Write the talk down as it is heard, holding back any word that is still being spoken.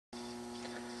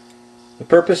The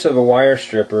purpose of a wire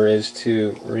stripper is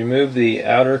to remove the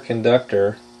outer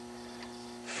conductor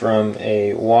from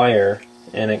a wire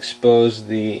and expose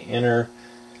the inner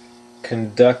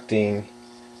conducting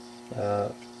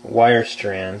wire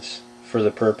strands for the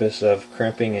purpose of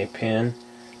crimping a pin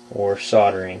or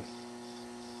soldering.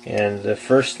 And the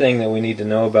first thing that we need to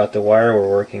know about the wire we're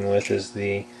working with is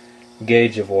the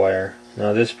gauge of wire.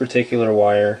 Now this particular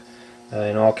wire,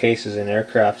 in all cases in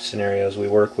aircraft scenarios, we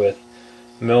work with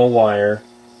mill wire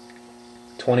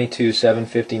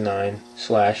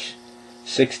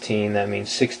 22759/16. That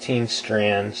means 16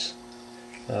 strands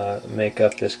make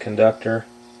up this conductor.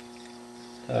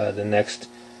 The next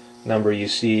number you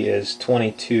see is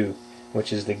 22,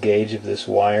 which is the gauge of this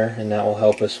wire, and that will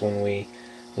help us when we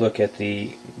look at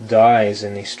the dies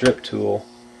in the strip tool.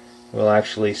 We'll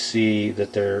actually see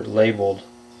that they're labeled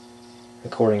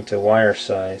according to wire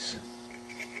size.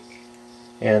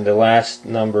 And the last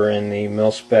number in the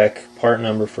mil-spec part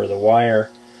number for the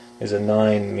wire is a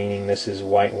 9, meaning this is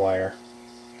white wire.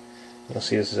 You'll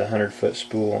see this is a 100-foot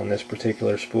spool, and this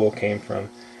particular spool came from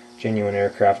Genuine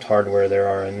Aircraft Hardware. There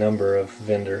are a number of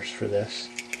vendors for this.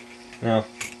 Now,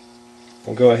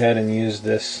 we'll go ahead and use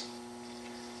this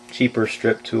cheaper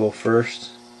strip tool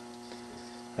first.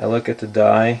 I look at the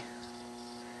die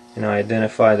and I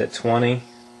identify that 20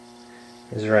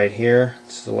 is right here.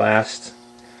 It's the last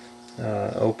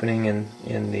opening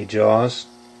in the jaws,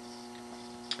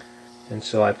 and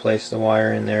so I place the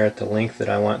wire in there at the length that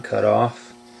I want cut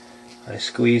off. I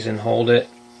squeeze and hold it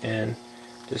and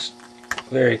just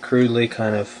very crudely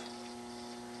kind of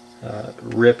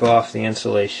rip off the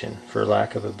insulation, for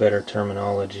lack of a better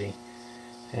terminology,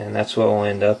 and that's what we'll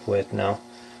end up with. Now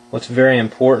what's very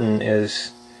important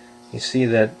is you see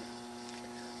that,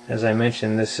 as I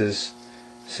mentioned, this is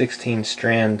 16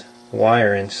 strand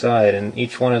wire inside, and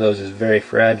each one of those is very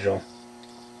fragile.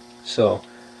 So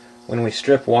when we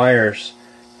strip wires,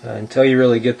 until you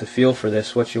really get the feel for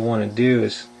this, what you want to do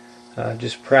is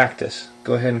just practice.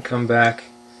 Go ahead and come back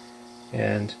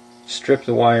and strip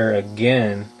the wire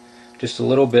again just a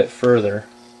little bit further,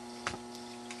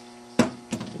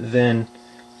 then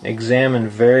examine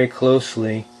very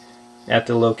closely at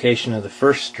the location of the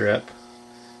first strip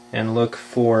and look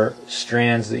for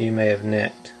strands that you may have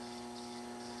nicked.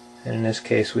 And in this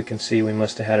case we can see we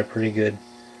must have had a pretty good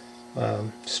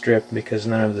strip, because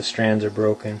none of the strands are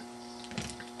broken.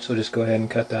 So just go ahead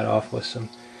and cut that off with some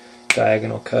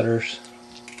diagonal cutters.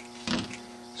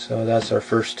 So that's our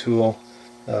first tool.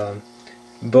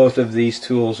 Both of these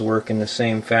tools work in the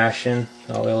same fashion.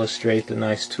 I'll illustrate the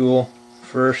nice tool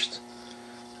first.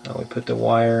 We put the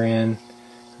wire in.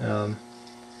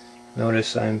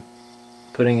 Notice I'm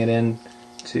putting it in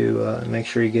to make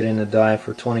sure you get in the die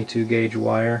for 22 gauge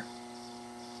wire,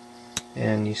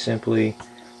 and you simply,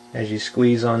 as you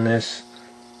squeeze on this,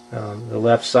 the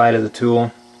left side of the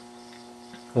tool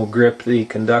will grip the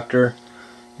conductor,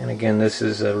 and again this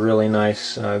is a really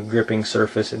nice gripping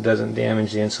surface. It doesn't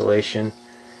damage the insulation.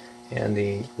 And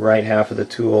the right half of the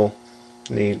tool,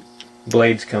 the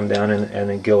blades come down in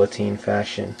a guillotine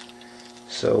fashion.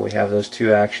 So we have those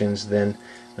two actions. Then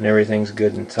when everything's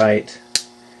good and tight,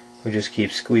 we just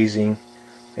keep squeezing.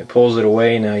 It pulls it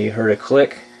away. Now you heard a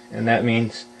click, and that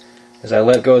means as I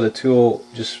let go of the tool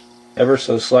just ever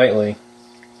so slightly,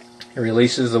 it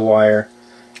releases the wire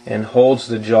and holds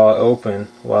the jaw open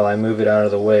while I move it out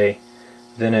of the way.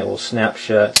 Then it will snap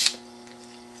shut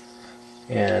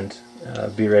and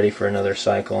be ready for another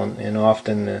cycle. And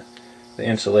often the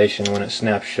insulation, when it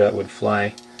snaps shut, would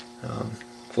fly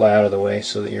out of the way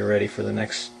so that you're ready for the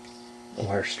next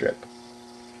wire strip.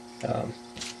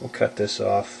 We'll cut this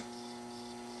off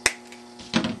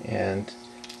and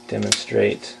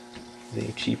demonstrate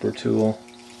the cheaper tool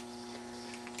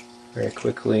very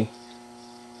quickly.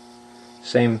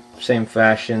 Same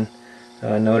fashion.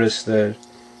 Notice the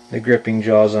gripping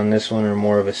jaws on this one are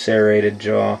more of a serrated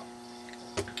jaw,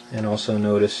 and also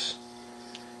notice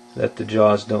that the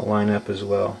jaws don't line up as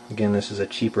well. Again, this is a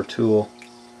cheaper tool,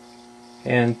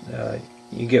 and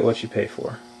you get what you pay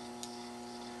for.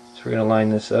 So we're going to line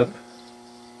this up.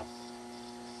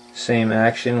 Same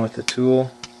action with the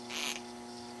tool,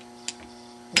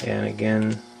 and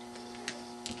again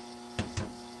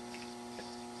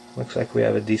looks like we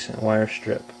have a decent wire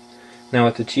strip. Now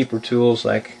with the cheaper tools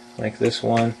like this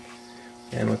one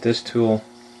and with this tool,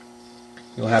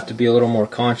 you'll have to be a little more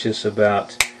conscious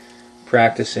about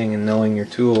practicing and knowing your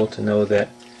tool to know that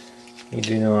you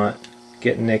do not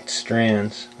get nicked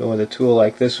strands. But with a tool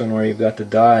like this one where you've got the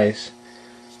dies,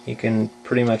 you can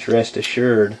pretty much rest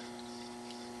assured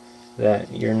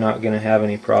that you're not going to have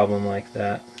any problem like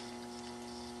that.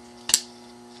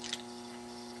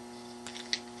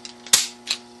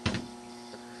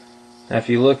 Now if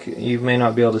you look, you may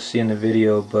not be able to see in the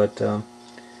video, but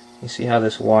you see how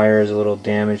this wire is a little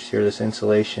damaged here. This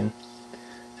insulation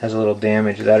has a little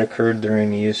damage. That occurred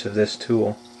during the use of this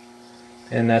tool.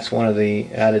 And that's one of the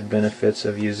added benefits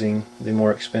of using the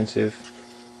more expensive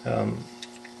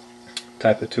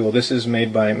type of tool. This is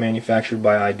manufactured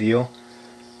by Ideal.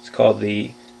 It's called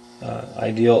the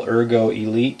Ideal Ergo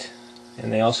Elite,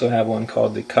 and they also have one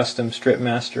called the Custom Strip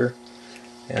Master,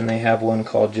 and they have one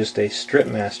called just a Strip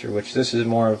Master, which this is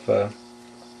more of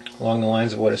along the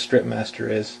lines of what a Strip Master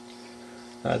is.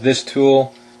 This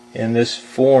tool in this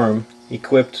form,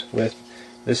 equipped with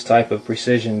this type of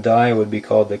precision die, would be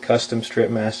called the Custom Strip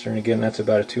Master, and again that's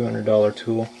about a $200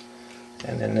 tool.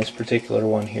 And then this particular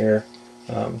one here,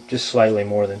 just slightly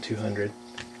more than $200.